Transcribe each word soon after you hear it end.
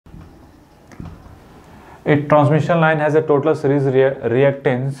A transmission line has a total series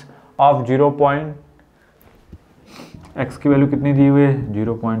reactance of 0. x की value कितनी दी हुई है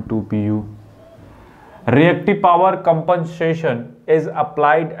 0.2 pu. Reactive power compensation is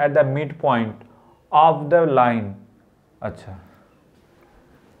applied at the midpoint of the line. अच्छा,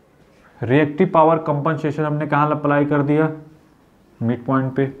 reactive power compensation हमने कहाँ apply कर दिया, मिड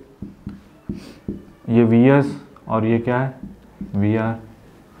पॉइंट पे. ये Vs और ये क्या है Vr,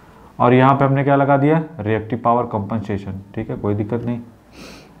 और यहाँ पे हमने क्या लगा दिया रिएक्टिव पावर कंपनसेशन. ठीक है, कोई दिक्कत नहीं,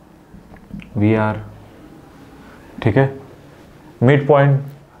 Vr. ठीक है, mid point.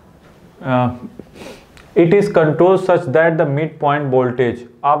 It is controlled such that the midpoint voltage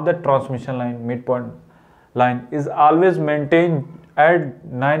of the transmission line, midpoint line, is always maintained at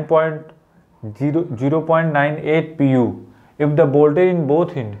 0.98 pu if the voltage in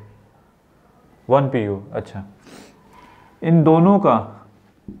both end 1 pu. अच्छा, इन दोनों का,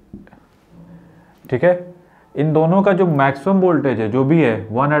 ठीक है, इन दोनों का जो मैक्सिमम वोल्टेज है जो भी है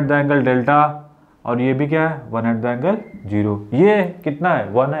 1 एट द एंगल डेल्टा, और ये भी क्या है 1 एट द एंगल 0. ये कितना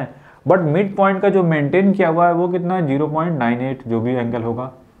है 1 है, बट मिड पॉइंट का जो मेंटेन किया हुआ है वो कितना है 0.98, जो भी एंगल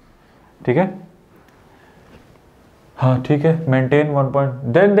होगा. ठीक है, हाँ ठीक है, maintain 1 point.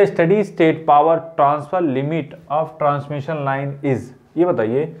 Then the steady state power transfer limit of transmission line is, ये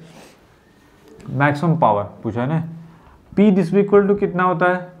बताइए मैक्सिमम पावर पूछा है ना. P दिस इक्वल टू कितना होता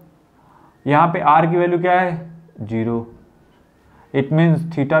है, यहाँ पे R की वैल्यू क्या है 0. It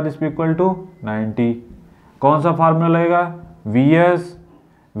means theta this equal to 90. कौन सा फार्मूला लगेगा Vs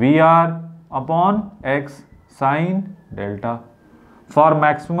VR upon x sine delta for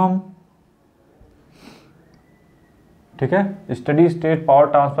maximum. ठीक है, steady state power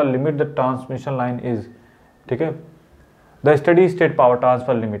transfer limit the transmission line is. ठीक है, the steady state power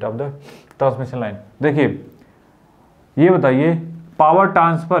transfer limit of the transmission line. देखिए ये बताइए पावर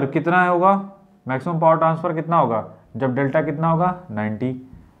ट्रांसफर कितना होगा, मैक्सिमम पावर ट्रांसफर कितना होगा जब डेल्टा कितना होगा 90.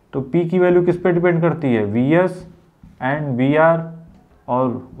 तो P की वैल्यू किस पे डिपेंड करती है Vs एंड VR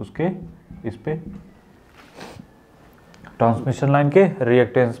और उसके इस पे ट्रांसमिशन लाइन के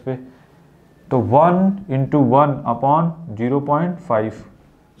रिएक्टेंस पे. तो 1 इंटू 1 अपॉन 0.5,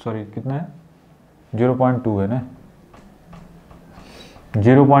 सॉरी कितना है 0.2 है ना,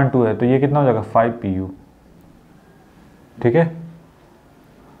 0.2 है, तो ये कितना हो जाएगा 5 pu. ठीक है,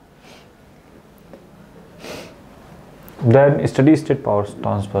 then steady state power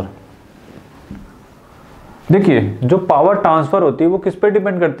transfer. देखिए जो पावर ट्रांसफर होती है वो किस पे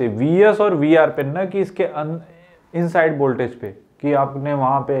डिपेंड करती है Vs और VR पे, ना कि इसके इनसाइड वोल्टेज पे, कि आपने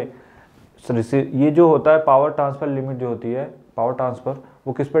वहां पे ये जो होता है पावर ट्रांसफर लिमिट जो होती है पावर ट्रांसफर,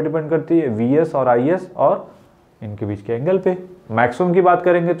 वो किस पे डिपेंड करती है Vs और Is और इनके बीच के एंगल पे. मैक्सिमम की बात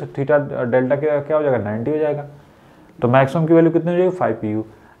करेंगे तो थीटा डेल्टा क्या हो जाएगा 90 हो जाएगा. तो मैक्सिमम की वैल्यू कितनी हो जाएगी 5 pu.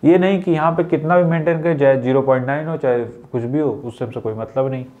 ये नहीं कि यहाँ पे कितना भी मेंटेन करें, चाहे 0.9 हो चाहे कुछ भी हो, उससे हमसे कोई मतलब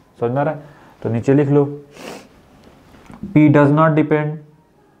नहीं. समझ में आ रहा है, तो नीचे लिख लो P does not depend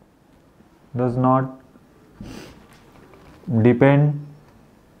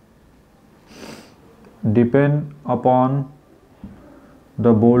upon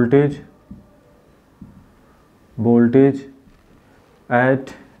the voltage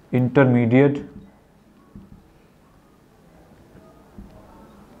at intermediate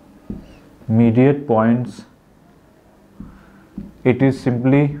points. It is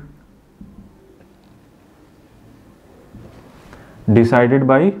simply decided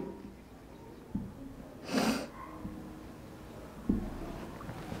by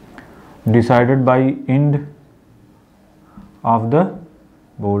end of the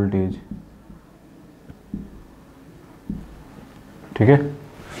voltage. ठीक है,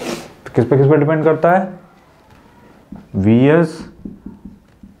 तो किस पे डिपेंड करता है Vs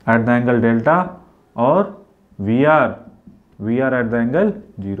at the angle delta और VR एट द एंगल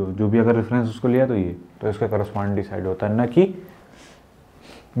 0, जो भी अगर रेफरेंस उसको लिया तो ये, तो इसका करस्पॉन्डिंग डिसाइड होता है, ना कि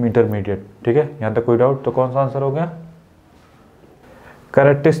इंटरमीडिएट. ठीक है, यहाँ तक कोई डाउट, तो कौन सा आंसर हो गया.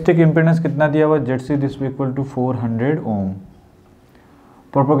 कैरेक्टरिस्टिक इंपीडेंस कितना दिया हुआ ZC this equal to 400 Om.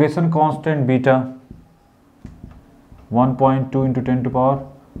 Propagation constant beta 1.2 into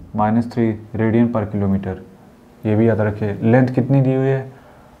 10⁻³ radian पर किलोमीटर. ये भी याद रखिए. लेंथ कितनी दी हुई है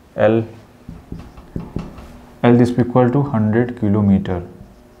L this equal to 100 kilometre.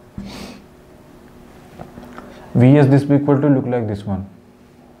 Vs this equal to look like this one.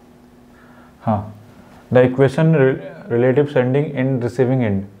 हाँ, the equation relative sending and receiving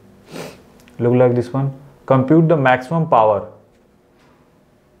end look like this one. Compute the maximum power.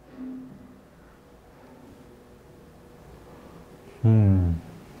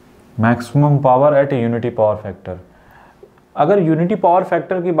 Maximum power at a unity power factor. अगर unity power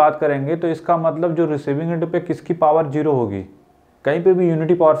factor की बात करेंगे तो इसका मतलब जो receiving end पे किसकी पावर जीरो होगी, कहीं पे भी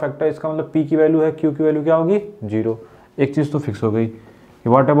यूनिटी पावर फैक्टर, इसका मतलब P की वैल्यू है, Q की वैल्यू क्या होगी, जीरो। एक चीज़ तो फिक्स हो गई।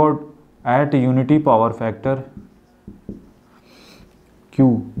 What about eight unity power factor Q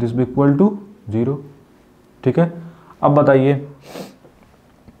this B equal to zero. ठीक है, अब बताइए,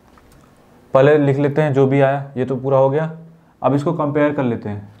 पहले लिख लेते हैं जो भी आया, ये तो पूरा हो गया। अब इसको कंपेयर कर लेते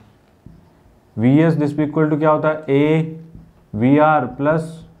हैं। VS this B equal to क्या होता है, A VR plus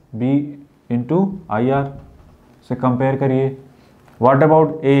B into IR से कंपेयर करिए। व्हाट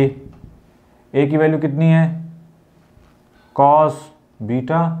अबाउट A की वैल्यू कितनी है, cos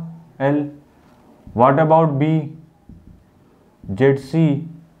beta L। What about B ZC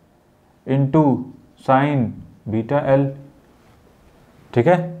into sine beta L। ठीक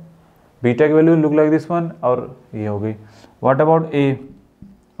है, बीटा की value look like this one, और ये हो गई। व्हाट अबाउट A,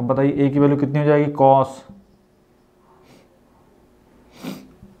 अब बताइए A की वैल्यू कितनी हो जाएगी,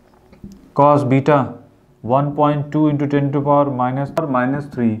 cos beta 1.2 into 10 to power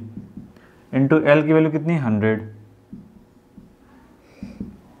 -3 into L की वैल्यू कितनी, 100।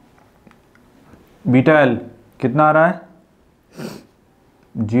 बीटा L कितना आ रहा है,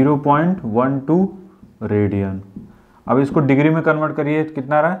 0.12 रेडियन। अब इसको डिग्री में कन्वर्ट करिए,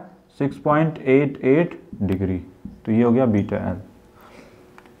 कितना आ रहा है, 6.88 डिग्री। तो ये हो गया बीटा L।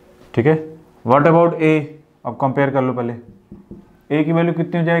 ठीक है, व्हाट अबाउट A, अब कंपेयर कर लो पहले। A की वैल्यू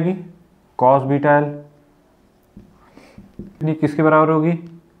कितनी हो जाएगी, cos बीटा L किसके बराबर होगी,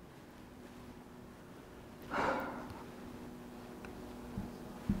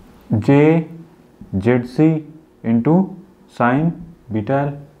 JZC into sine beta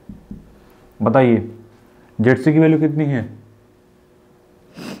L। बताइए ZC की वैल्यू कितनी है,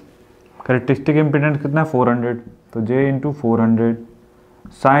 कैरेक्टरिस्टिक इम्पीडेंस कितना है, 400, तो J into 400।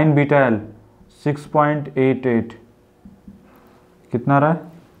 Sign beta L 6.88 कितना रहा है,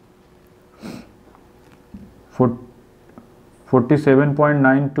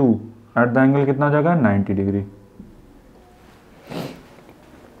 47.92 एट द एंगल कितना हो जाएगा, 90 डिग्री।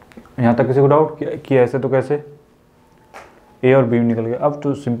 यहाँ तक किसी को डाउट कि ऐसे तो कैसे, A और B निकल गए। अब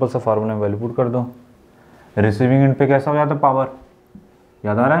तो सिंपल सा फार्मूला में वैल्यू पुट कर दो। रिसीविंग एंड पे कैसा हो जाता है पावर,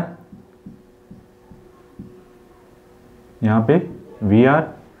 याद आ रहा है, यहाँ पे VR।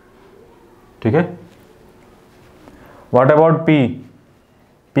 ठीक है, व्हाट अबाउट P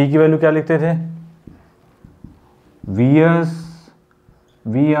की वैल्यू क्या लिखते थे, VS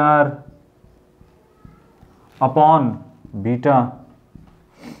VR upon beta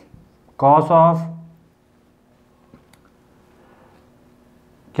cos of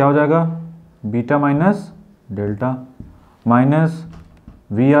क्या हो जाएगा, beta minus delta minus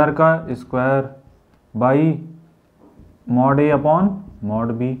VR का square by mod A upon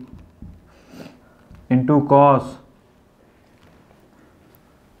mod B into cos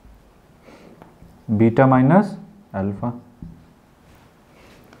beta minus alpha.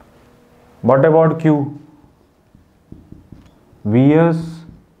 What about Q, VS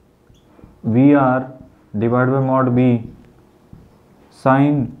VR divide by mod B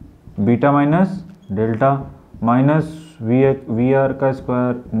sign beta minus delta minus VR का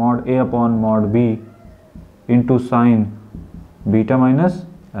square mod A upon mod B into sine beta minus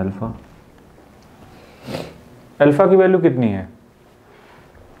alpha. Alpha की value कितनी है,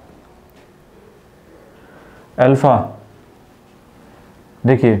 alpha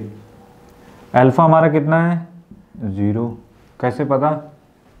देखिए, alpha हमारा कितना है, 0। कैसे पता,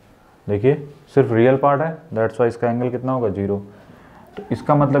 देखिए सिर्फ रियल पार्ट है, दैट्स वाई इसका एंगल कितना होगा, 0। तो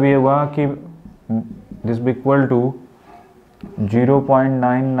इसका मतलब ये हुआ कि this B equal to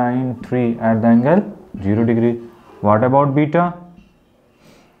 0.993 at the angle 0 degree. What about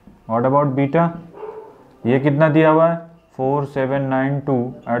beta, ये कितना दिया हुआ है, 4792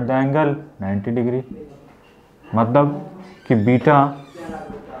 एट द एंगल 90 डिग्री। मतलब कि beta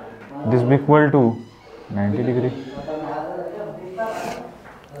this B equal to 90 degree.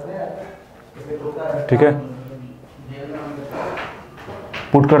 ठीक है,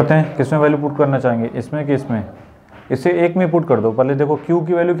 पुट करते हैं, किसमें वैल्यू पुट करना चाहेंगे, इसमें कि इसमें, इसे एक में पुट कर दो। पहले देखो Q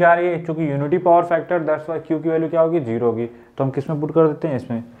की वैल्यू क्या आ रही है, क्योंकि unity power factor, that's why Q की वैल्यू क्या होगी, 0 होगी। तो हम किसमें पुट कर देते हैं,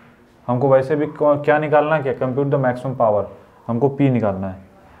 इसमें। हमको वैसे भी क्या निकालना है, क्या, कंप्यूट द मैक्सिमम पावर, हमको P निकालना है।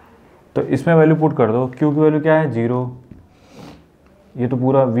 तो इसमें वैल्यू पुट कर दो। Q की वैल्यू क्या है, 0। ये तो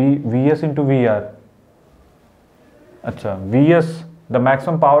पूरा VS इंटू VR। अच्छा, VS the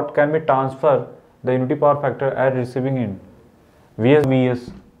maximum power can be transfer the unity power factor eight receiving end. VS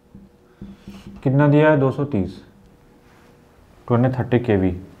कितना दिया है, 230 230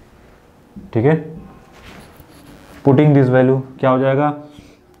 kV। ठीक है, पुटिंग दिस वैल्यू क्या हो जाएगा,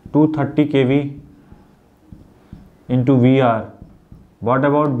 230 kV into we are. What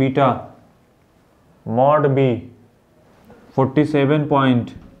about beta? Mod B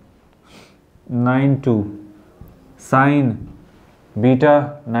 47.92 sign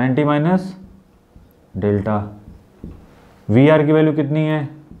beta 90 minus delta. We are की value कितनी है?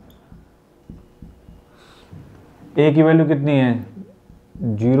 ए की वैल्यू कितनी है?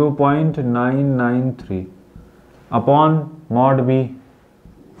 0.993 अपॉन मॉड बी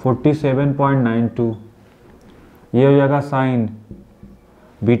 47.92. ये हो जाएगा साइन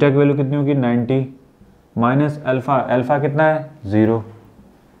बीटा की वैल्यू कितनी होगी? 90 माइनस अल्फा. अल्फा कितना है? 0.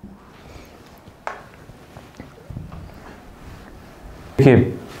 देखिए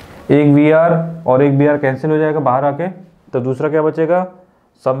एक वी आर और एक बी आर कैंसिल हो जाएगा बाहर आके, तो दूसरा क्या बचेगा?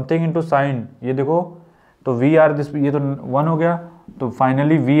 Something into sine. ये देखो तो वी आर दिस, ये तो 1 हो गया, तो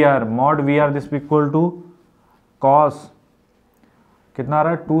finally we R mod we are this equal to cos कितना आ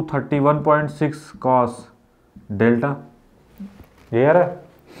रहा है? 231.6 कॉस डेल्टा. ये आ रहा है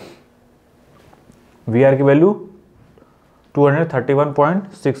वी आर की वैल्यू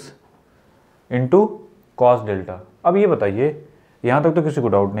 231.6 इंटू कॉस डेल्टा. अब ये बताइए, यहाँ तक तो किसी को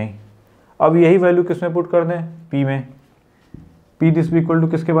डाउट नहीं. अब यही वैल्यू किस में पुट कर दें? पी में. पी दिस इक्वल टू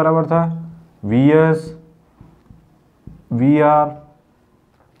किसके बराबर था? V S V are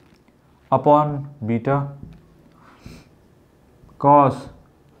upon beta cos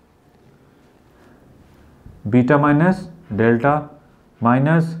beta minus delta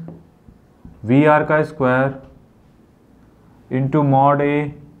minus we are का square into mod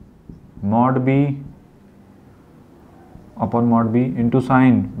A mod B upon mod B into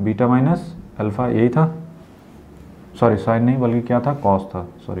sine beta minus alpha. यही था, sorry sine नहीं बल्कि क्या था? कॉस था.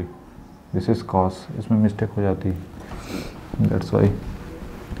 सॉरी दिस इज कॉस, इसमें mistake हो जाती है, दैट्स वाई.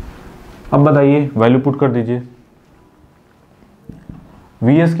 अब बताइए वैल्यू पुट कर दीजिए.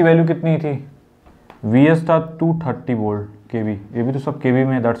 वी एस की वैल्यू कितनी थी? वी एस था 230 वोल्ट के वी. ये भी तो सब के वी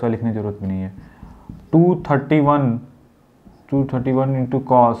में है, दैट्स वाई लिखने की जरूरत भी नहीं है. 231 into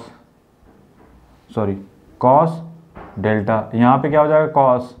cos, sorry cos delta. यहाँ पे क्या हो जाएगा?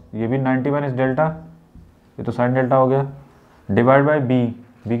 कॉस, ये भी 90 माइनस डेल्टा, ये तो साइन डेल्टा हो गया, डिवाइड बाय बी.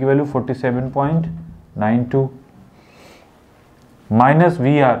 बी की value 47.92 minus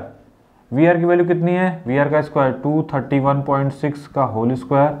we are. We are की वैल्यू कितनी है? वी आर का स्क्वायर 231.6 का whole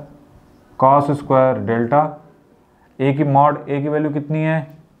square cos square delta. ए की मॉड ए की वैल्यू कितनी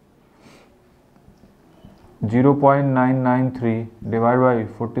है? 0.993 डिवाइड बाई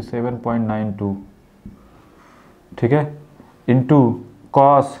 47.92, ठीक है, इंटू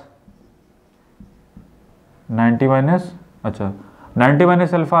कॉस 90 माइनस, अच्छा 90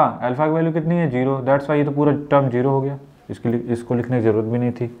 माइनस अल्फा. अल्फा की वैल्यू कितनी है? 0. दैट्स वाई ये तो पूरा टर्म 0 हो गया, इसको लिखने की जरूरत भी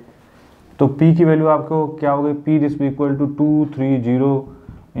नहीं थी. तो P की वैल्यू आपको क्या हो गई? P this equal to 230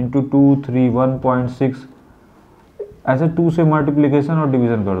 into 231.6. ऐसे 2 से मल्टीप्लीकेशन और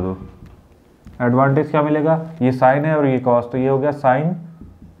डिवीजन कर दो. एडवांटेज क्या मिलेगा? ये साइन है और ये कॉस, तो ये हो गया साइन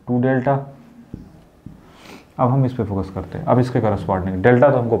 2 डेल्टा. अब हम इस पे फोकस करते हैं. अब इसके करस्पॉन्डिंग डेल्टा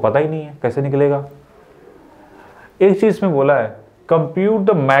तो हमको पता ही नहीं है, कैसे निकलेगा? एक चीज में बोला है, compute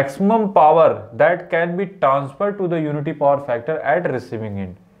the maximum power that can be transfer to the unity power factor eight receiving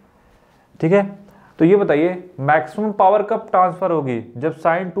end. ठीक है, तो ये बताइए मैक्सिमम पावर कब ट्रांसफर होगी? जब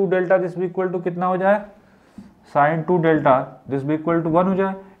sign 2 delta this B equal to कितना हो जाए? Sign 2 delta this B equal to 1 हो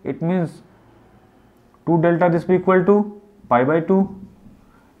जाए. It means 2 delta this B equal to pi by 2.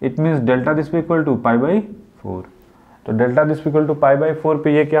 It means delta this B equal to pi by 4. तो delta this B equal to pi by 4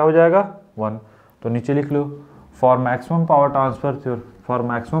 पे ये क्या हो जाएगा? 1. तो नीचे लिख लो for maximum power transfer, for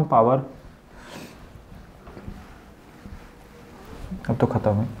maximum power, अब तो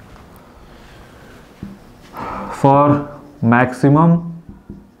खत्म है. फॉर मैक्सिमम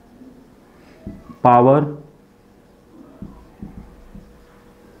पावर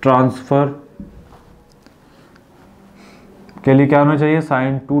ट्रांसफर के लिए क्या होना चाहिए?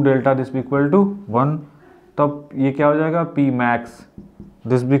 Sign 2 delta this B equal to 1. तब ये क्या हो जाएगा? P max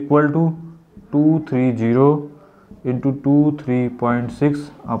this B equal to 230 into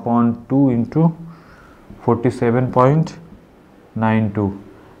 203.6 upon 2 into 47.92.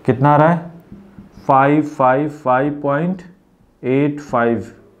 कितना आ रहा है?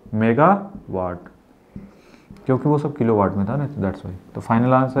 555.85 मेगावाट, क्योंकि वो सब किलोवाट में था ना, दैट्स वाई. तो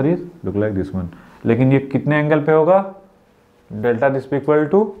final answer is look like this one. लेकिन ये कितने एंगल पे होगा? डेल्टा दिस पे इक्वल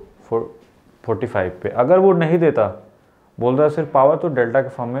टू 45 पे. अगर वो नहीं देता, बोल रहा सिर्फ पावर, तो डेल्टा के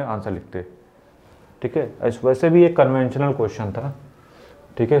फॉर्म में आंसर लिखते. ठीक है, वैसे भी ये कन्वेंशनल क्वेश्चन था.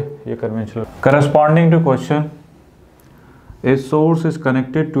 ठीक है, ये conventional. Corresponding to question, a source is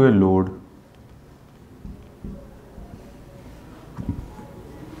connected to a load.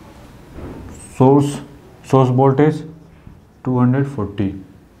 source voltage 240.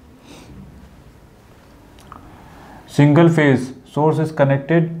 Single phase source is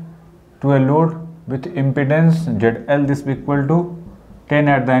connected to a load with impedance ZL. This is equal to 10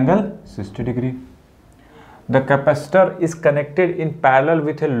 at the angle 60 degree. The capacitor is connected in parallel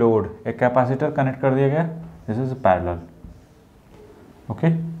with a load. एक capacitor connect कर दिया गया. This is parallel.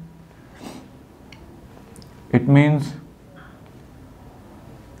 Okay. It means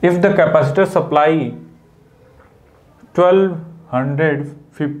if the capacitor supply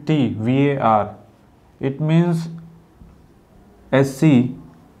 1250 VAR, it means SC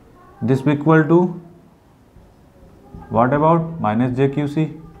this will equal to what about minus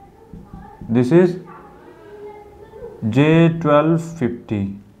JQC. This is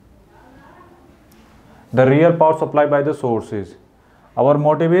J1250. The real power supply by the source is. Our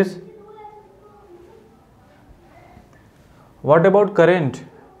motive is what about current?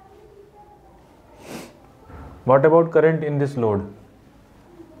 What about current in this load?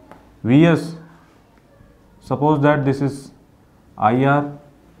 Vs. Suppose that this is IR,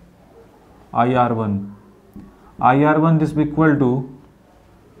 IR1. IR1 this will equal to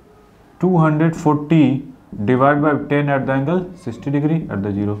 240 divided by 10 at the angle 60 degree at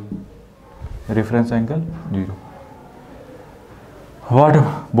the 0. Reference angle 0. What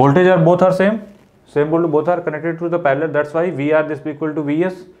voltage are both are same? Same voltage, both are connected to the parallel. That's why VR this will be equal to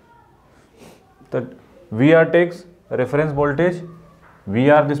Vs. That VR takes reference voltage.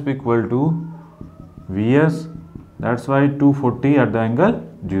 VR this will be equal to Vs. That's why 240 at the angle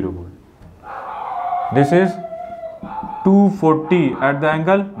 0 volt. This is 240 at the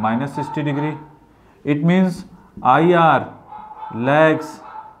angle minus 60 degree. It means IR lags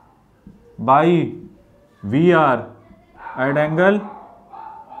by VR at angle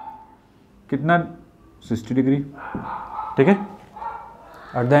कितना 60 degree. ठीक है,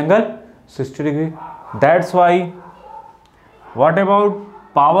 at the angle 60 degree. That's why what about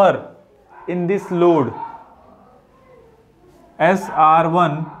power in this load?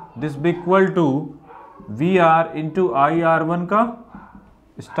 SR1 this be equal to VR into IR1 का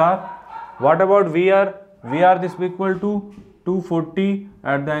star. What about VR? VR this be equal to 240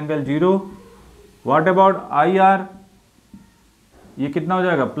 at the angle 0. What about IR? ये कितना हो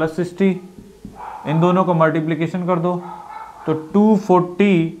जाएगा plus 60. इन दोनों को multiplication कर दो तो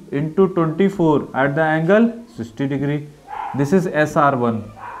 240 into 24 at the angle 60 degree. This is SR1.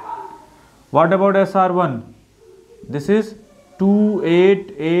 What about SR1? This is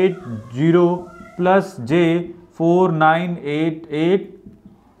 2880 plus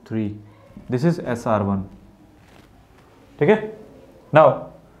J49883. This is SR1. ठीक है. Now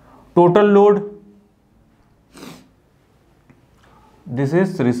total load, this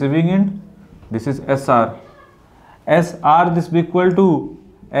is receiving end, this is SR. SR this be equal to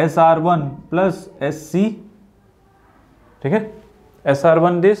SR1 plus SC. ठीक है.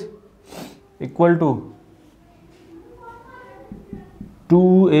 SR1 this equal to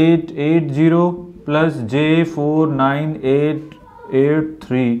 2880 plus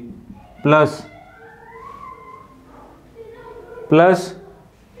J49883 plus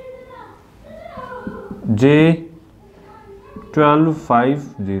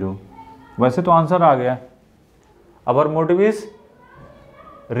J1250. वैसे तो answer आ गया. अवर motive is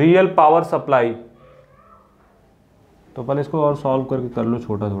real power supply. तो पहले इसको और solve करके कर लो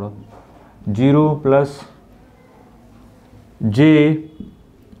छोटा थोड़ा. 0 plus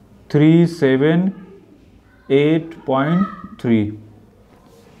J378.3.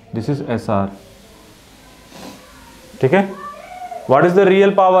 This is SR. ठीक है. What is the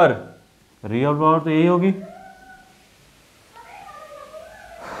real power? Real power तो यही होगी.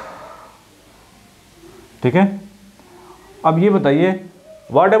 ठीक है. अब ये बताइए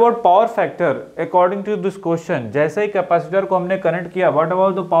what about power factor according to this question. जैसे ही कैपेसिटर को हमने कनेक्ट किया, what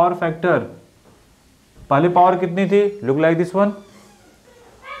about the power factor? पहले पावर कितनी थी? Look like this one.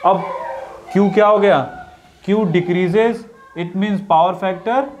 अब Q क्या हो गया? Q decreases, it means power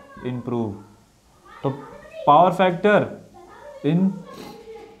factor improve. तो power factor improve.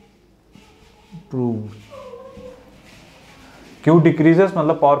 Q decreases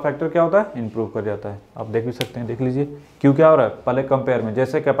मतलब पावर फैक्टर क्या होता है? इंप्रूव कर जाता है. आप देख भी सकते हैं, देख लीजिए Q क्या हो रहा है. पहले कंपेयर में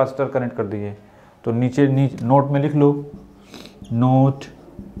जैसे कैपेसिटर कनेक्ट कर दिए तो नीचे नोट में लिख लो. Note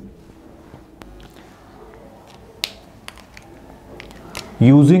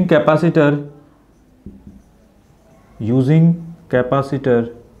using capacitor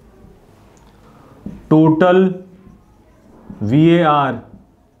total VAR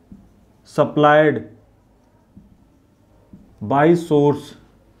supplied by source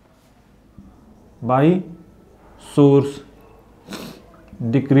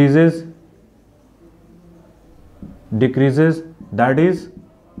decreases decreases, that is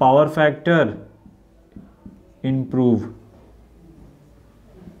power factor improve,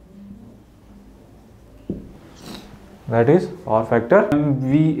 that is power factor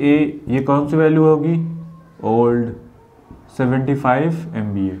MVA। ये कौन सी वैल्यू होगी? Old 75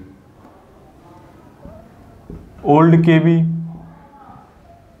 MVA। Old KV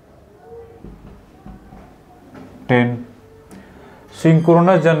 10।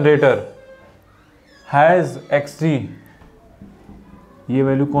 Synchronous generator has XT, ये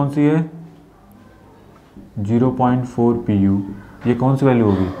वैल्यू कौन सी है? 0.4 PU। ये कौन सी value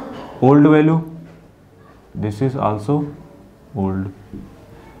होगी? Old value. This is also old.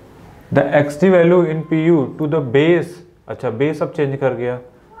 The XT value in PU to the base, अच्छा बेस अब चेंज कर गया,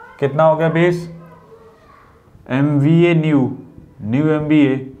 कितना हो गया बेस? MVA न्यू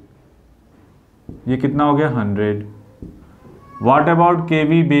MVA, ये कितना हो गया? 100। What about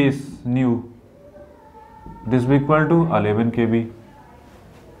KV base new? This भी इक्वल टू 11 KB।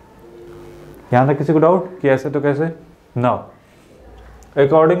 यहां तक किसी को डाउट कि ऐसे तो कैसे? नाउ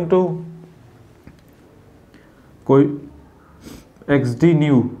अकॉर्डिंग टू कोई XD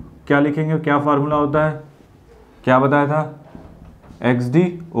न्यू क्या लिखेंगे? क्या फार्मूला होता है? क्या बताया था? XD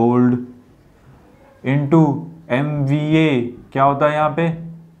ओल्ड इंटू MVA क्या होता है यहाँ पे?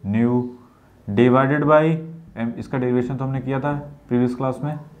 न्यू डिवाइडेड बाई M, इसका डेरिवेशन तो हमने किया था प्रीवियस क्लास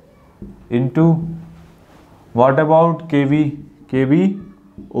में, into what about KV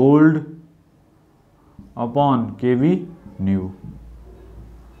old upon KV new,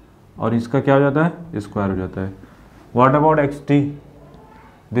 और इसका क्या हो जाता है? स्क्वायर हो जाता है। What about XT?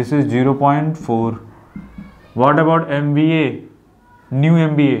 This is 0.4। What about MVA new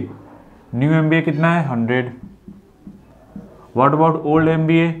MVA कितना है? 100। व्हाट अबाउट ओल्ड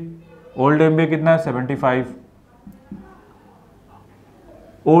MVA कितना है? 75।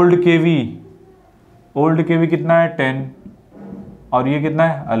 ओल्ड KV कितना है? 10, और ये कितना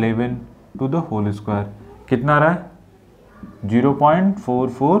है? 11 टू द होल स्क्वायर, कितना आ रहा है?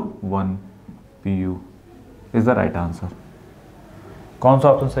 0.441 PU is the right answer. कौन सा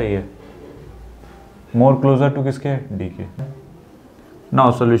ऑप्शन सही है? मोर क्लोजर टू किसके? डी के।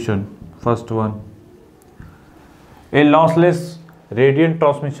 नाउ सॉल्यूशन, फर्स्ट वन, ए लॉसलेस रेडियंट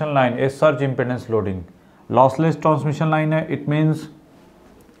ट्रांसमिशन लाइन, ए surge impedance loading. Lossless transmission line है, it means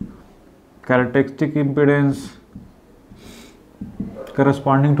characteristic impedance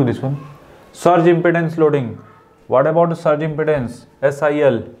corresponding to this one. Surge impedance loading, what about surge impedance?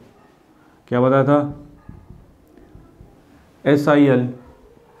 SIL क्या बताया था? SIL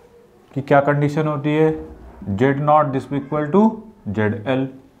की क्या condition होती है? Z0 this equal to ZL,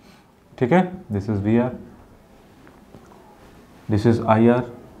 ठीक है? This is VR, this is IR,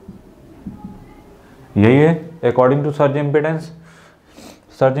 यही है according to surge impedance.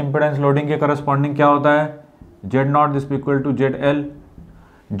 Surge impedance loading के करस्पॉन्डिंग क्या होता है? Z0 this equal to ZL।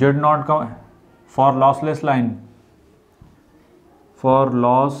 Z0 का for lossless line, for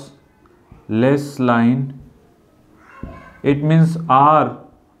lossless line it means R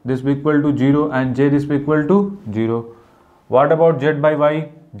this equal to 0 and J this equal to 0। What about Z by Y?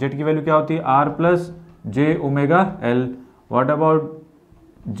 Z की value क्या होती है? R plus J omega L। What about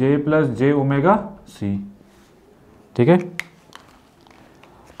J plus J omega C, ठीक है?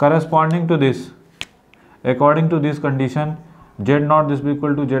 Corresponding to this, according to this condition, Z0 this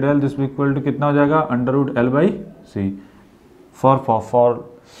equal to ZL this equal to कितना हो जाएगा? √L/C for.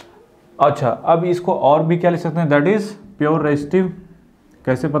 अच्छा, अब इसको और भी क्या लिख सकते हैं? That is pure resistive.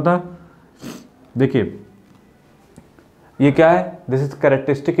 कैसे पता? देखिए ये क्या है? This is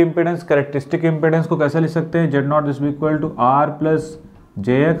characteristic impedance. Characteristic impedance को कैसे लिख सकते हैं? Z0 this equal to R plus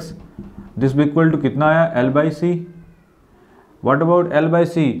JX this equal to कितना आया? L/C। What about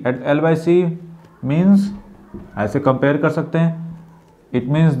L/C? Eight L/C means ऐसे कंपेयर कर सकते हैं, it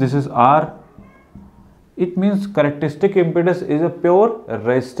means this is R, it means characteristic impedance is a pure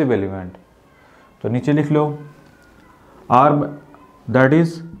resistive element. तो नीचे लिख लो R that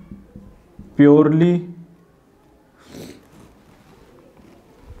is purely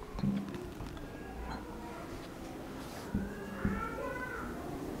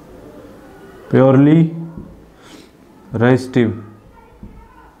resistive.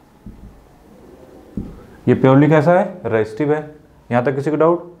 ये प्योरली कैसा है? रेजिस्टिव है। यहाँ तक किसी को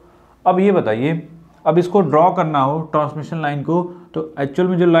डाउट? अब ये बताइए, अब इसको ड्रॉ करना हो ट्रांसमिशन लाइन को, तो एक्चुअल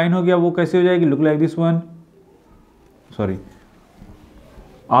में जो लाइन हो गया वो कैसे हो जाएगी? Look like this one, sorry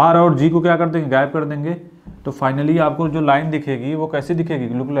R और G को क्या कर देंगे? गायब कर देंगे। तो फाइनली आपको जो लाइन दिखेगी वो कैसे दिखेगी?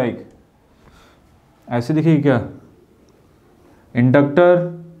 लुक लाइक ऐसे दिखेगी क्या?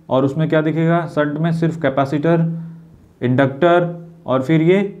 इंडक्टर, और उसमें क्या दिखेगा? शंट में सिर्फ कैपेसिटर, इंडक्टर और फिर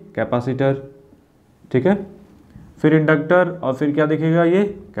ये कैपेसिटर, ठीक है? फिर इंडक्टर और फिर क्या दिखेगा, ये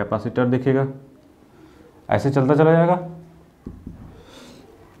कैपेसिटर दिखेगा। ऐसे चलता चला जाएगा।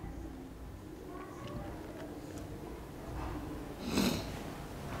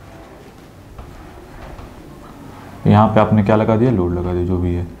 यहाँ पे आपने क्या लगा दिया, लोड लगा दिया, जो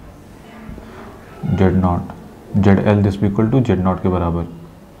भी है Z not, Z L this equal to Z not के बराबर,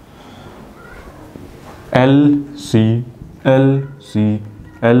 L C L C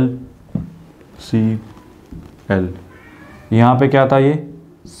L C L. यहाँ पे क्या था, ये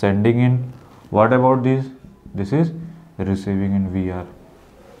sending end. What about this, this is receiving end we are.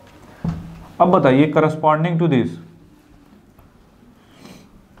 अब बताइए corresponding to this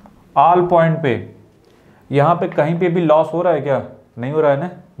all point पे, यहाँ पे कहीं पे भी लॉस हो रहा है क्या, नहीं हो रहा है ना,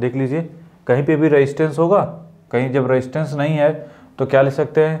 देख लीजिए। कहीं पे भी रेजिस्टेंस होगा, कहीं जब रेजिस्टेंस नहीं है तो क्या लिख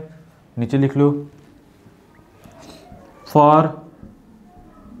सकते हैं, नीचे लिख लो, for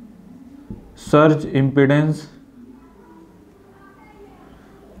surge impedance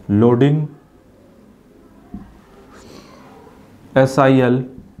loading SIL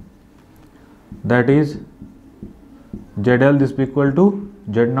that is ZL this equal to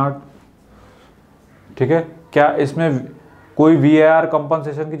Z not. ठीक है, क्या इसमें कोई VAR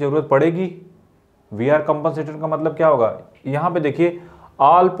कंपनसेशन की जरूरत पड़ेगी? VAR कंपनसेशन का मतलब क्या होगा, यहां पे देखिए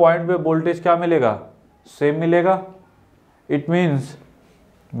ऑल पॉइंट पे वोल्टेज क्या मिलेगा, सेम मिलेगा। इट मीन्स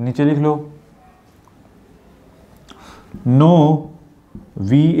नीचे लिख लो, no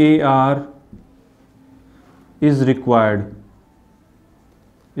VAR is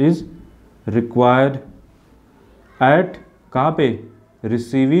required at कहाँ पे,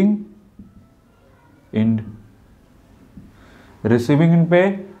 रिसीविंग एंड। रिसीविंग एंड पे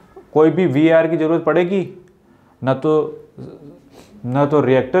कोई भी VAR की जरूरत पड़ेगी, ना तो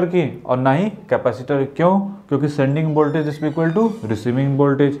रिएक्टर की और ना ही कैपेसिटर। क्यों? क्योंकि sending voltage is equal to receiving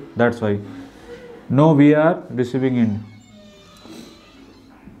voltage, that's why no VAR receiving end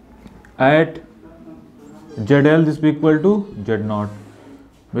at ZL this equal to Z0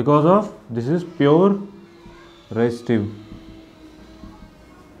 because of this is pure resistive.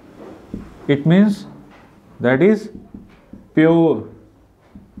 It means that is pure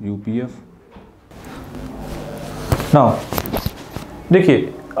UPF. Now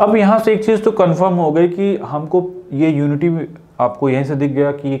देखिए, अब यहाँ से एक चीज़ तो confirm हो गई कि हमको ये यूनिटी, आपको यहीं से दिख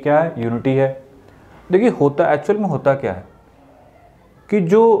गया कि ये क्या है, यूनिटी है। देखिए होता एक्चुअल में होता क्या है कि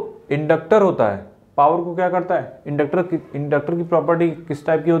जो इंडक्टर होता है पावर को क्या करता है, इंडक्टर की प्रॉपर्टी किस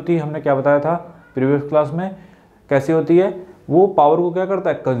टाइप की होती है, हमने क्या बताया था प्रीवियस क्लास में, कैसी होती है, वो पावर को क्या करता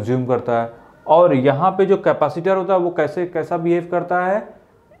है, कंज्यूम करता है। और यहाँ पे जो कैपेसिटर होता है वो कैसा बिहेव करता है,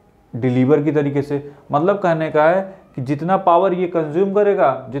 डिलीवर की तरीके से। मतलब कहने का है कि जितना पावर ये कंज्यूम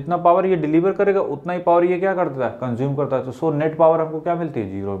करेगा, जितना पावर ये डिलीवर करेगा, उतना ही पावर ये क्या करता है, कंज्यूम करता है। तो सो नेट पावर हमको क्या मिलती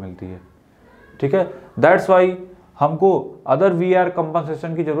है, 0 मिलती है। ठीक है, दैट्स वाई हमको अदर VAR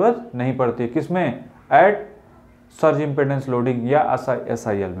कंपनसेशन की जरूरत नहीं पड़ती है। किसमें, एट सर्ज इम्पीडेंस लोडिंग या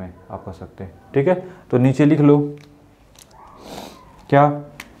SIL में आप कर सकते हैं। ठीक है, तो नीचे लिख लो क्या,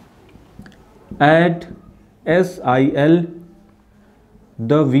 eight SIL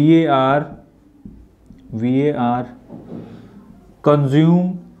the VAR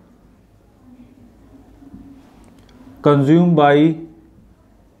consume by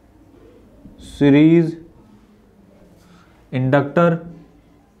series inductor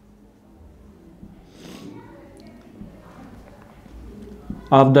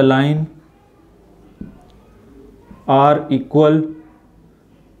of the line are equal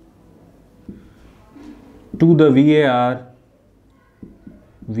to the VAR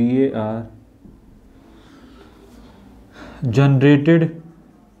generated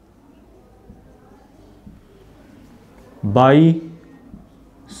by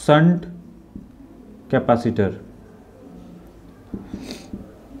shunt capacitor।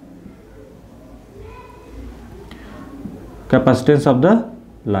 Capacitance of the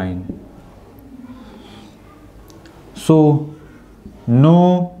line. So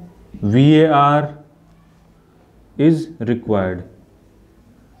no VAR is required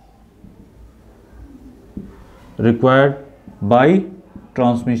by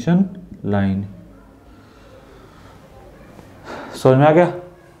transmission line। समझ में आ गया?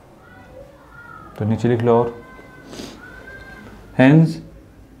 तो नीचे लिख लो, और hence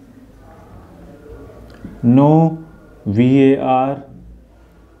no VAR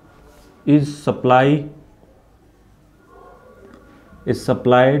is supplied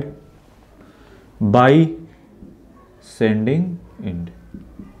by sending end।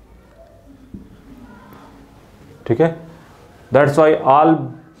 ठीक है, that's why all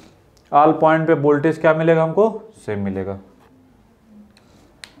point पे वोल्टेज क्या मिलेगा हमको, सेम मिलेगा।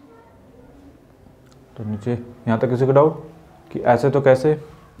 तो नीचे यहाँ तक किसी को डाउट कि ऐसे तो कैसे,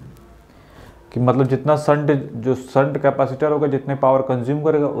 कि मतलब जितना शंट कैपेसिटर होगा जितने पावर कंज्यूम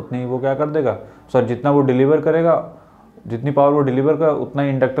करेगा उतनी ही वो क्या कर देगा, सॉरी जितना वो डिलीवर करेगा, जितनी पावर वो डिलीवर करेगा उतना ही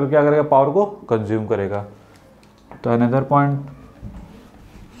इंडक्टर क्या करेगा, पावर को कंज्यूम करेगा। तो अनदर पॉइंट,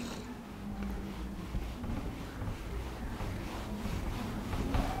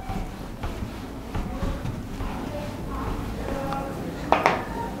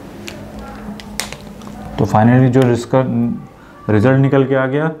 तो फाइनली जो इसका रिजल्ट निकल के आ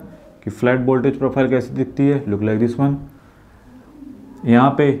गया कि फ्लैट वोल्टेज प्रोफाइल कैसी दिखती है, लुक लाइक दिस वन।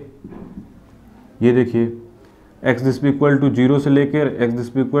 यहाँ पे ये देखिए एक्स दिस इक्वल टू 0 से लेकर x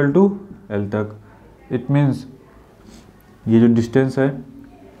this equal to L तक, इट मीन्स ये जो डिस्टेंस है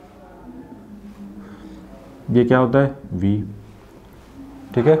ये क्या होता है v,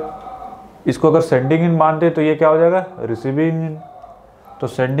 ठीक है। इसको अगर सेंडिंग इन मानते तो ये क्या हो जाएगा रिसीविंग इन। तो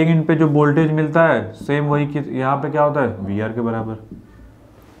सेंडिंग इन पे जो वोल्टेज मिलता है सेम वही कि यहाँ पे क्या होता है VR के बराबर,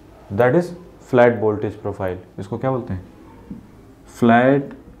 that is flat voltage profile. इसको क्या बोलते हैं,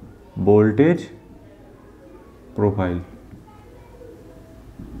 फ्लैट वोल्टेज प्रोफाइल।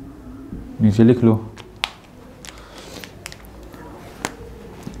 नीचे लिख लो,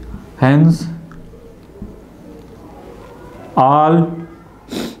 hence all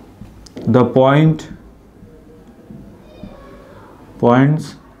the points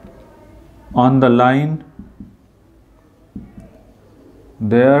on the line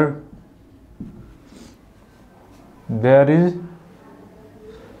there is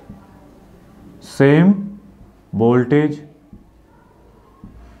same voltage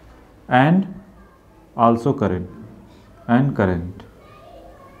and also current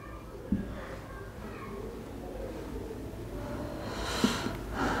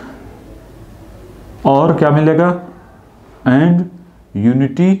और क्या मिलेगा एंड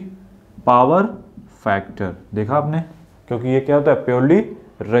यूनिटी पावर फैक्टर। देखा आपने, क्योंकि ये क्या होता है प्योरली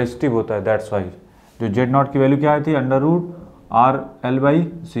रेजिस्टिव होता है, दैट्स वाई जो Z0 की वैल्यू क्या आई थी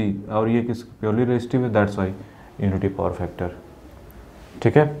 √RL/C, और ये किस प्योरली रेजिस्टिव है, that's why unity power factor,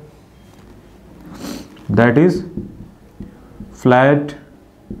 ठीक है। That is flat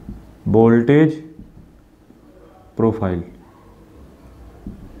voltage profile,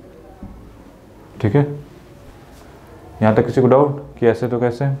 ठीक है। यहाँ तक किसी को डाउट कि ऐसे तो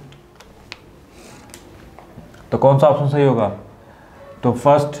कैसे, तो कौन सा ऑप्शन सही होगा, तो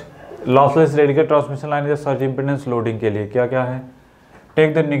first lossless radial transmission line is surge impedance loading के लिए क्या क्या है,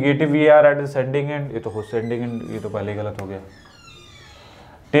 take the negative VR at the sending end, ये तो हो सेंडिंग एंड, ये तो पहले गलत हो गया।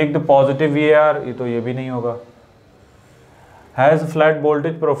 टेक द पॉजिटिव VAR, ये तो ये भी नहीं होगा। Has flat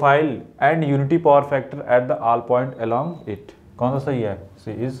voltage profile and unity power factor at the all point along it, कौन सा सही है,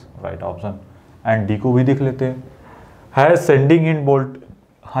 सी is right option. And D को भी देख लेते हैं, है sending end volt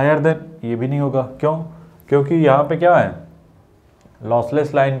higher than, ये भी नहीं होगा, क्यों, क्योंकि यहाँ पे क्या है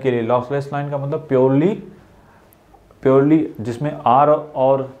लॉसलेस लाइन के लिए, लॉसलेस लाइन का मतलब प्योरली जिसमें R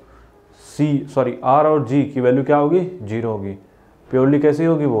और G की वैल्यू क्या होगी 0 होगी, प्योरली कैसी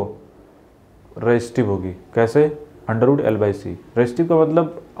होगी वो रेजिस्टिव होगी, कैसे √L/C। रेजिस्टिव का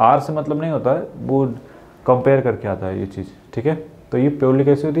मतलब R से मतलब नहीं होता है, वो कंपेयर करके आता है ये चीज़, ठीक है। तो ये प्योरली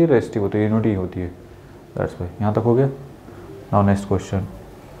कैसी होती है रेजिस्टिव होती है, यूनिटी होती है, दैट्स वाई। यहाँ तक हो गया। नाउ नेक्स्ट क्वेश्चन,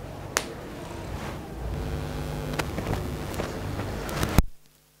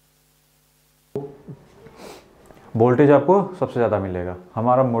 वोल्टेज आपको सबसे ज़्यादा मिलेगा,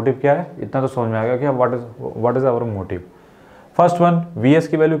 हमारा मोटिव क्या है, इतना तो समझ में आ गया कि what is our motive. First one VS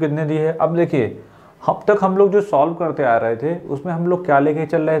की वैल्यू कितने दी है। अब देखिए अब तक हम लोग जो सॉल्व करते आ रहे थे उसमें हम लोग क्या लेके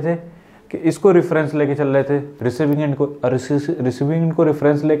चल रहे थे कि इसको रेफरेंस लेके चल रहे थे, रिसीविंग एंड को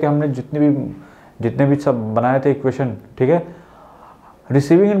रेफरेंस लेके हमने जितने भी सब बनाए थे इक्वेशन, ठीक है।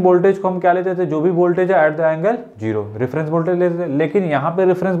 रिसीविंग एंड वोल्टेज को हम क्या लेते थे, जो भी वोल्टेज है at the angle 0 reference voltage लेते थे, लेकिन यहाँ पे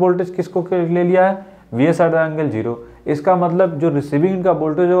रेफरेंस वोल्टेज किसको ले लिया है VS एट द एंगल 0। इसका मतलब जो रिसीविंग एंड का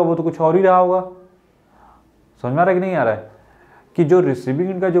वोल्टेज होगा वो तो कुछ और ही रहा होगा, समझ में आ रहा है कि नहीं आ रहा है, कि जो रिसीविंग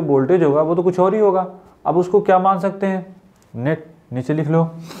एंड का जो वोल्टेज होगा वो तो कुछ और ही होगा। अब उसको क्या मान सकते हैं, नेट नीचे लिख लो,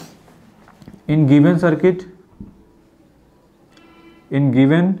 in given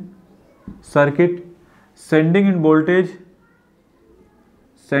circuit sending end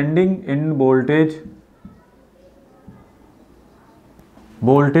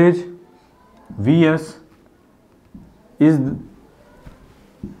voltage VS is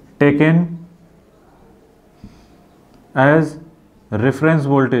taken as reference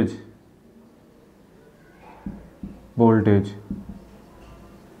voltage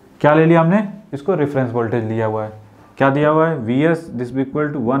क्या ले लिया हमने, इसको रेफरेंस वोल्टेज लिया हुआ है, क्या दिया हुआ है VS this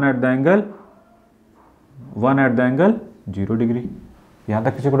equal to 1 at the angle 0 degree. यहाँ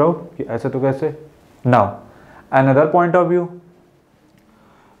तक किसी को डाउट कि ऐसे तो कैसे, now another point of view,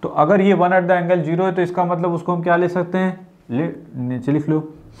 तो अगर ये 1 एट द एंगल 0 है तो इसका मतलब उसको हम क्या ले सकते हैं, नीचे लिख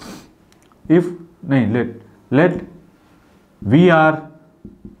लो, इफ नहीं late we are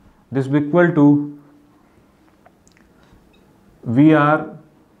this equal to we are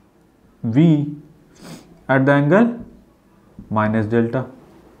we at the angle minus delta,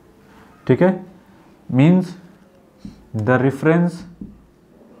 ठीक है, means the reference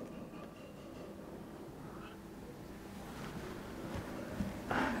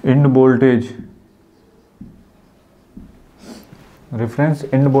end voltage, reference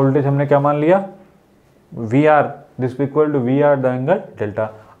end voltage हमने क्या मान लिया, we are this equal to we are the angle delta.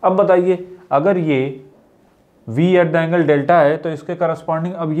 अब बताइए अगर ये v at the angle delta है तो इसके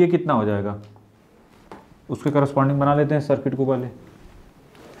करस्पॉन्डिंग अब ये कितना हो जाएगा, उसके करस्पॉन्डिंग बना लेते हैं सर्किट को पहले,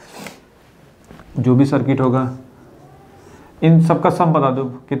 जो भी सर्किट होगा इन सब का सम बता दो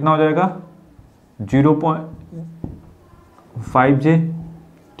कितना हो जाएगा 0.5J,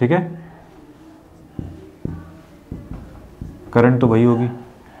 ठीक है, करंट तो वही होगी।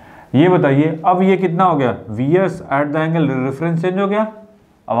 ये बताइए अब ये कितना हो गया, Vs at the angle, reference change हो गया।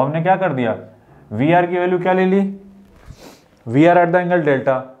 अब हमने क्या कर दिया, Vr की वैल्यू क्या ले ली, Vr at the angle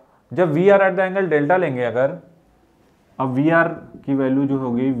delta. जब Vr at the angle delta लेंगे अगर, अब Vr की वैल्यू जो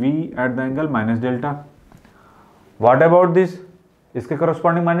होगी V at the angle minus delta, what about this, इसके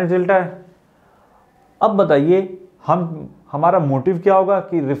करस्पॉन्डिंग माइनस डेल्टा है। अब बताइए हमारा मोटिव क्या होगा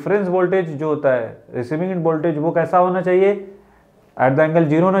कि रेफरेंस वोल्टेज जो होता है, रिसीविंग एंड वोल्टेज, वो कैसा होना चाहिए, एट द एंगल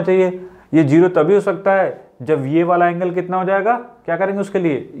 0 होना चाहिए। ये 0 तभी हो सकता है जब ये वाला एंगल कितना हो जाएगा, क्या करेंगे उसके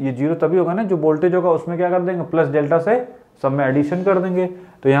लिए, ये 0 तभी होगा ना जो वोल्टेज होगा उसमें क्या कर देंगे, प्लस डेल्टा से सब में एडिशन कर देंगे।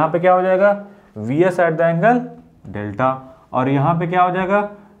 तो यहाँ पे क्या हो जाएगा, Vs at the angle delta, और यहाँ पे क्या हो जाएगा,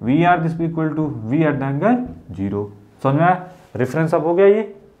 Vr this equal to V at the angle 0। समझ में आया, रेफरेंस अब हो गया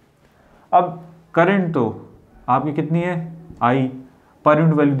ये। अब करंट तो आपकी कितनी है, I पर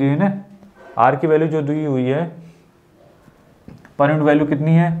यूनिट वैल्यू दी है ना, R की वैल्यू जो दी हुई है, पर यूनिट वैल्यू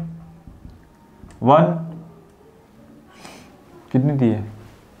कितनी है 1, कितनी दी है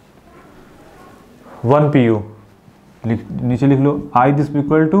 1 pu, नीचे लिख लो I this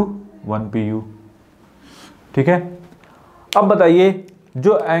equal to 1 pu, ठीक है। अब बताइए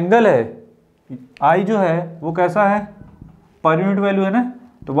जो एंगल है I जो है वो कैसा है, पर यूनिट वैल्यू है ना,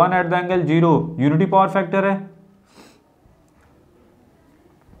 तो 1 at the angle 0 unity power factor है,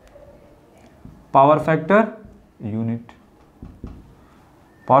 power factor unit,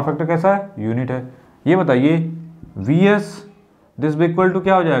 power factor कैसा है, यूनिट है। ये बताइए Vs दिस इक्वल टू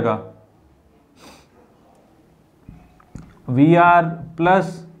क्या हो जाएगा, Vr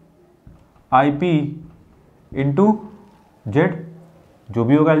plus IP into Z, जो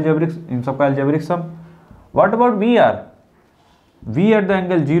भी होगा एल्जेब्रिक, इन सब का algebraic sum. What about Vr, V at the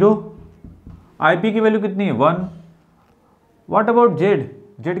angle 0, IP की वैल्यू कितनी है 1। व्हाट अबाउट Z,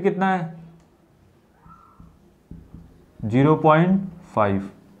 Z कितना है 0.5,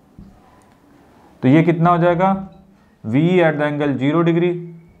 तो ये कितना हो जाएगा, V at the angle 0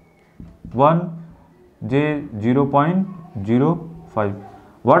 degree 1, J 0.05।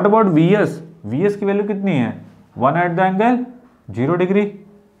 What about Vs, Vs की वैल्यू कितनी है 1 at the angle 0 degree,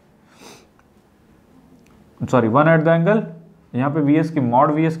 sorry 1 at the angle, यहाँ पे Vs की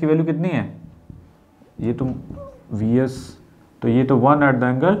मॉड Vs की वैल्यू कितनी है, ये तो Vs, तो ये तो 1 एट द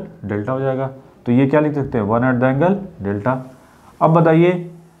एंगल डेल्टा हो जाएगा। तो ये क्या लिख सकते हैं 1 एट द एंगल डेल्टा। अब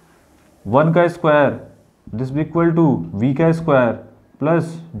बताइए 1 का square this equal to V का स्क्वायर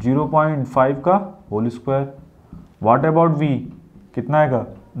प्लस 0.5 का whole square, what about V कितना आएगा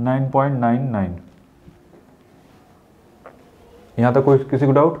 9.99। यहाँ तक कोई किसी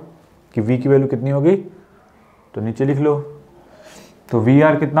को डाउट कि V की वैल्यू कितनी होगी, तो नीचे लिख लो। तो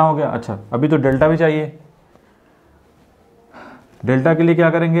Vr कितना हो गया, अच्छा अभी तो डेल्टा भी चाहिए, डेल्टा के लिए क्या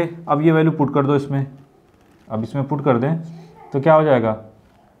करेंगे, अब ये वैल्यू पुट कर दो इसमें, अब इसमें पुट कर दें तो क्या हो जाएगा,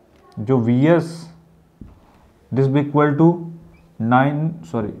 जो Vs this equal to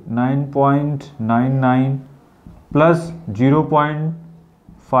 9.99 plus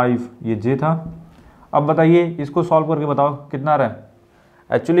 0.5, ये J था। अब बताइए इसको सॉल्व करके बताओ कितना आ रहा है।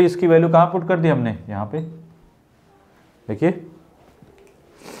 एक्चुअली इसकी वैल्यू कहाँ पुट कर दी हमने, यहाँ पे देखिए।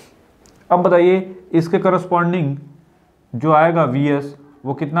 अब बताइए इसके करस्पॉन्डिंग जो आएगा Vs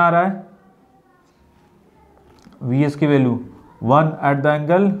वो कितना आ रहा है, Vs की value 1 at the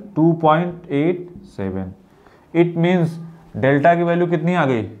angle 2.87। It means delta की वैल्यू कितनी आ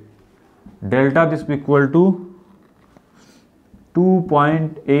गई, डेल्टा दिस इक्वल टू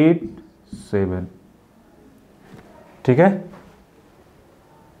 2.87, ठीक है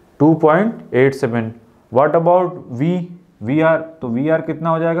 2.87। व्हाट अबाउट Vr, तो Vr कितना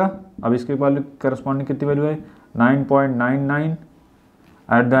हो जाएगा अब इसके वाले करस्पॉन्डिंग कितनी वैल्यू है 9.99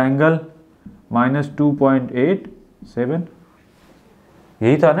 एट द एंगल -2.87,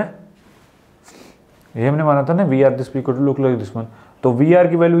 यही था ना, ये हमने माना था ना we are this equal to look like this one. तो वी आर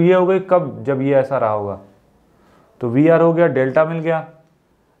की वैल्यू ये हो गई कब, जब ये ऐसा रहा होगा, तो वी आर हो गया, डेल्टा मिल गया।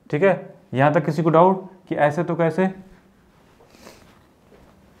 ठीक है, यहां तक किसी को डाउट कि ऐसे तो कैसे,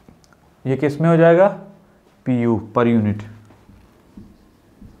 ये किस में हो जाएगा पी यू पर यूनिट।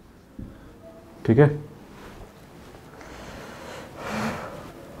 ठीक है,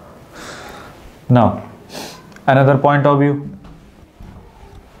 now another point of view.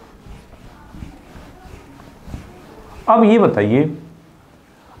 अब ये बताइए,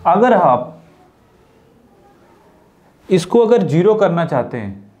 अगर आप इसको अगर जीरो करना चाहते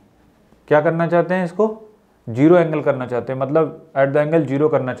हैं, क्या करना चाहते हैं, इसको जीरो एंगल करना चाहते हैं, मतलब एट द एंगल जीरो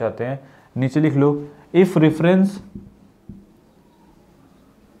करना चाहते हैं, नीचे लिख लो if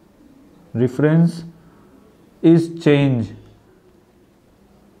reference is change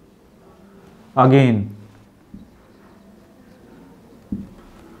again,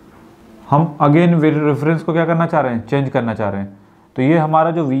 हम अगेन रेफरेंस को क्या करना चाह रहे हैं, चेंज करना चाह रहे हैं। तो ये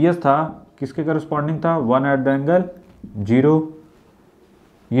हमारा जो वी एस था किसके करस्पॉन्डिंग था, 1 एट द एंगल 0।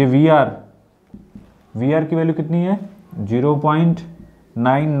 ये वी आर की वैल्यू कितनी है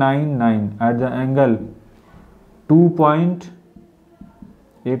 0.999 at the angle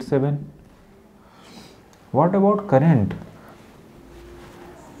 2.87। What about current,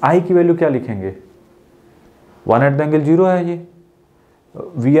 आई की वैल्यू क्या लिखेंगे, 1 एट द एंगल 0 है, ये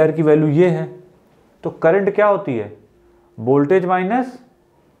वी आर की वैल्यू ये है, तो करंट क्या होती है, वोल्टेज माइनस,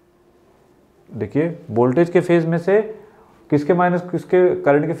 देखिए वोल्टेज के फेज में से किसके माइनस, किसके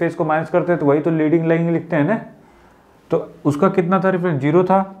करंट के फेज को माइनस करते हैं, तो वही तो लीडिंग लाइन लिखते हैं ना। तो उसका कितना था रेफरेंस 0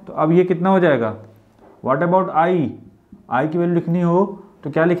 था, तो अब ये कितना हो जाएगा। व्हाट अबाउट आई की वैल्यू लिखनी हो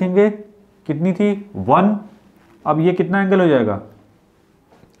तो क्या लिखेंगे, कितनी थी 1, अब ये कितना एंगल हो जाएगा,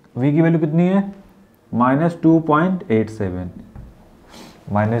 वी की वैल्यू कितनी है -2.87,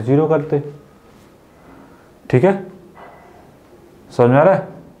 -0 करते। ठीक है, समझ में आ रहा है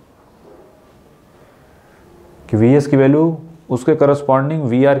कि वी एस की वैल्यू उसके करस्पॉन्डिंग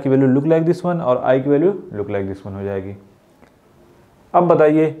वी आर की value look like this one और आई की value look like this one हो जाएगी। अब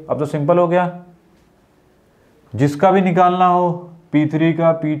बताइए, अब तो सिंपल हो गया, जिसका भी निकालना हो P3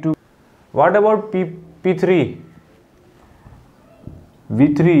 का P2, what about P3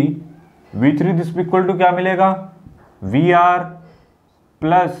 V3 this equal to क्या मिलेगा, VR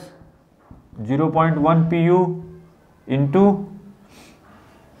प्लस 0.1 PU इंटू,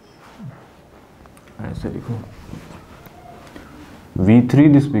 ऐसे लिखो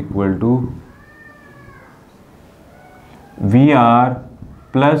V3 this equal to VR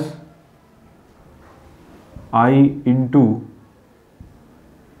plus I into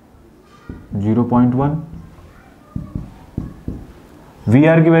 0.1।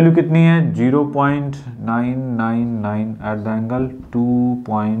 VR की वैल्यू कितनी है 0.999 at the angle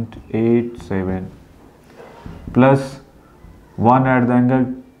 2.87 plus 1 at the angle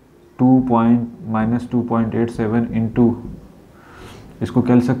 -2.87 into, इसको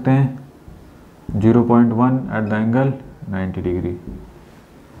क्या लिख सकते हैं 0.1 एट द एंगल 90 डिग्री।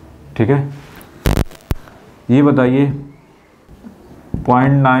 ठीक है, ये बताइए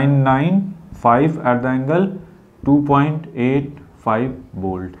 0.995 एट द एंगल 2.85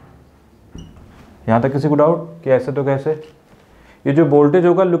 वोल्ट। यहाँ तक किसी को डाउट कि ऐसे तो कैसे, ये जो वोल्टेज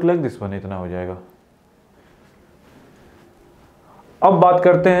होगा लुक लाइक दिस वन, इतना हो जाएगा। अब बात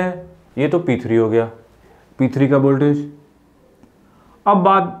करते हैं, ये तो P3 हो गया, P3 का वोल्टेज। अब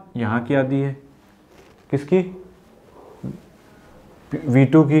बात यहाँ की आती है, किसकी,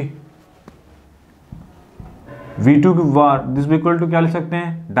 V2 की। V2 की वार दिस इक्वल टू क्या लिख सकते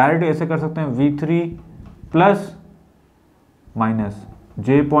हैं, डायरेक्ट ऐसे कर सकते हैं V3 plus minus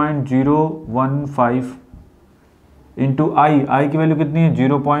J.015 into आई की वैल्यू कितनी है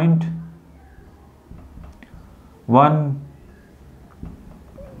 0.1,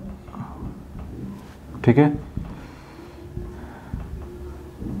 ठीक है।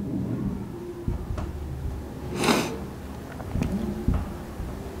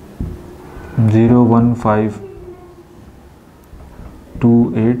 जीरो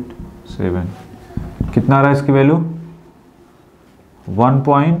 15287 कितना आ रहा है इसकी value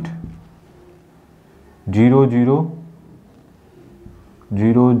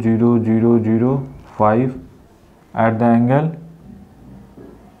 1.0000005 at the angle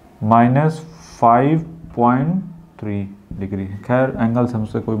 -5.3 degree. खैर एंगल से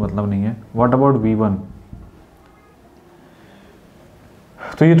हमसे कोई मतलब नहीं है। व्हाट अबाउट V1,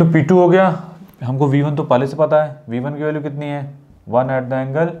 तो ये तो P2 हो गया, हमको V1 तो पहले से पता है। V1 की वैल्यू कितनी है 1 एट द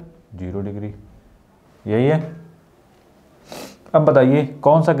एंगल 0 डिग्री, यही है। अब बताइए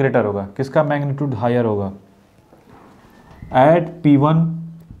कौन सा ग्रेटर होगा, किसका मैग्नीट्यूड हायर होगा। Eight P1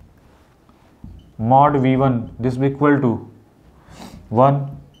 mod V1 this B equal to 1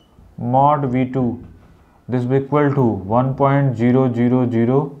 mod V2 this B equal to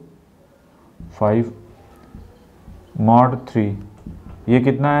 1.0005 mod 3, ये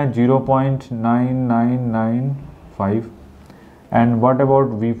कितना है 0.9995 and what about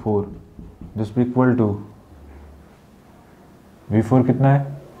V4 this B equal to V4 कितना है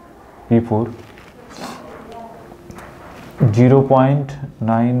P4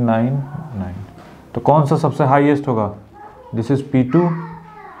 0.999। तो कौन सा सबसे हाईएस्ट होगा, this is P2,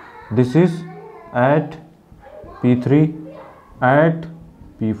 this is eight P3 eight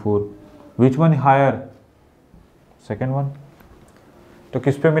P4, which one higher, second one. तो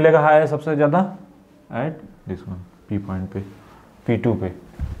किस पे मिलेगा हायर सबसे ज़्यादा, at this one P point पे, P2 पे।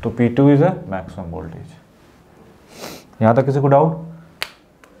 तो P2 is a maximum voltage. यहाँ तक किसी को डाउट।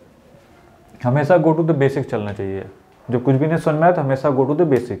 हमेशा गो टू द बेसिक चलना चाहिए, जब कुछ भी नहीं समझ में आया तो हमेशा गो टू द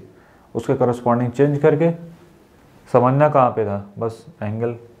बेसिक, उसके करस्पॉन्डिंग चेंज करके समझना कहाँ पे था, बस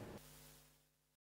एंगल